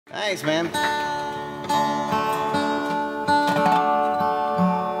Thanks, man.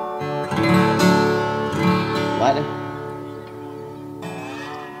 Lighter.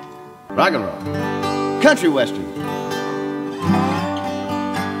 Rock and roll. Country western.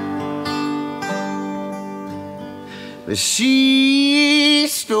 But she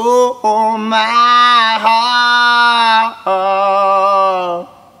stole my heart.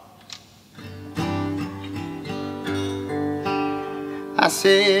 I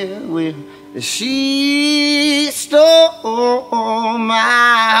said, well, she stole my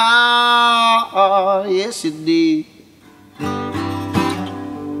heart. Yes, she did.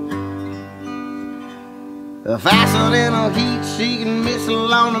 Faster than a heat-seeking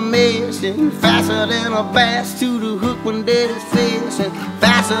missile on a mission, faster than a bass to the hook when dead is fishing,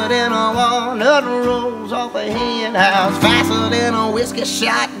 faster than a walnut rolls off a hen house, faster than a whiskey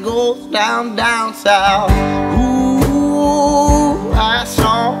shot goes down south. Ooh, I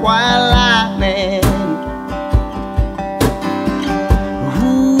saw white lightning.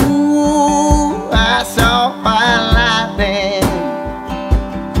 Ooh, I saw white lightning.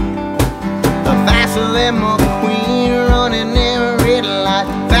 Faster than my queen running in a red light,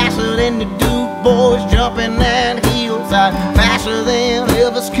 faster than the Duke boys jumping that hillside, faster than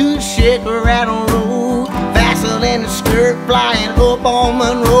Elvis could shake a rattle road, faster than the skirt flying up on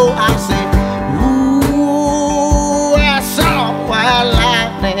Monroe. I said, ooh, I saw white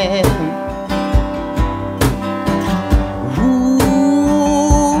lightning.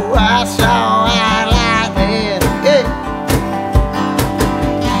 Ooh, I saw white lightning. Yeah.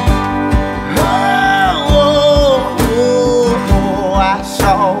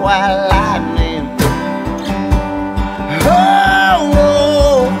 White lightning. Oh,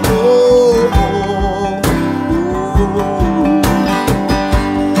 oh, oh,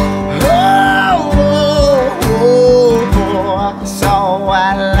 oh, oh, oh, I saw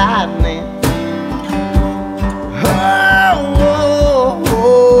white lightning. Oh, oh,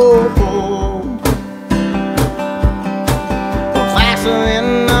 oh, faster than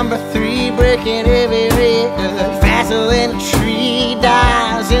number 3 breaking every record, faster than a tree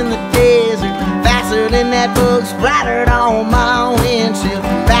dies in the desert, faster than that bug splattered on my windshield,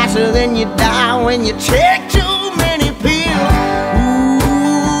 faster than you die when you take too many pills. Ooh,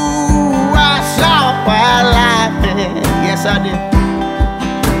 I saw white lightning. Yes, I did.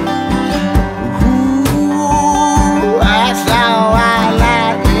 Ooh, I saw white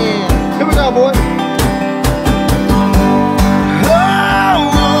lightning. Here we go, boy.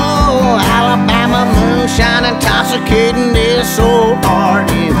 Oh, Alabama moonshine intoxicating this so hard.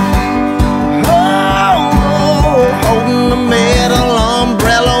 Holding the metal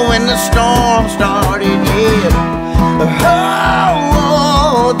umbrella when the storm started, yeah.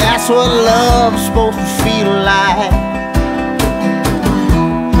 Oh, that's what love's supposed to feel like.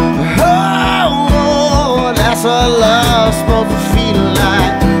 Oh, that's what love's supposed to feel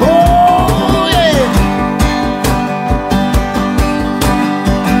like. Oh, yeah.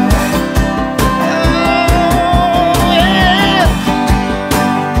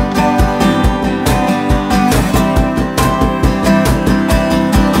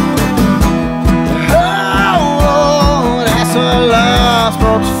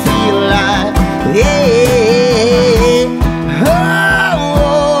 Supposed to feel like, yeah. Oh,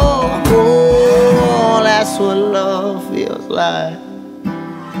 oh, oh, that's what love feels like.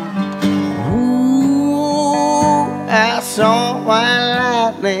 Ooh, I saw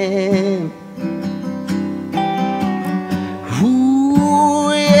white lightning.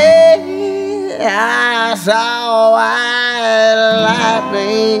 Ooh, yeah, I saw white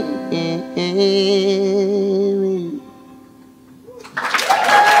lightning.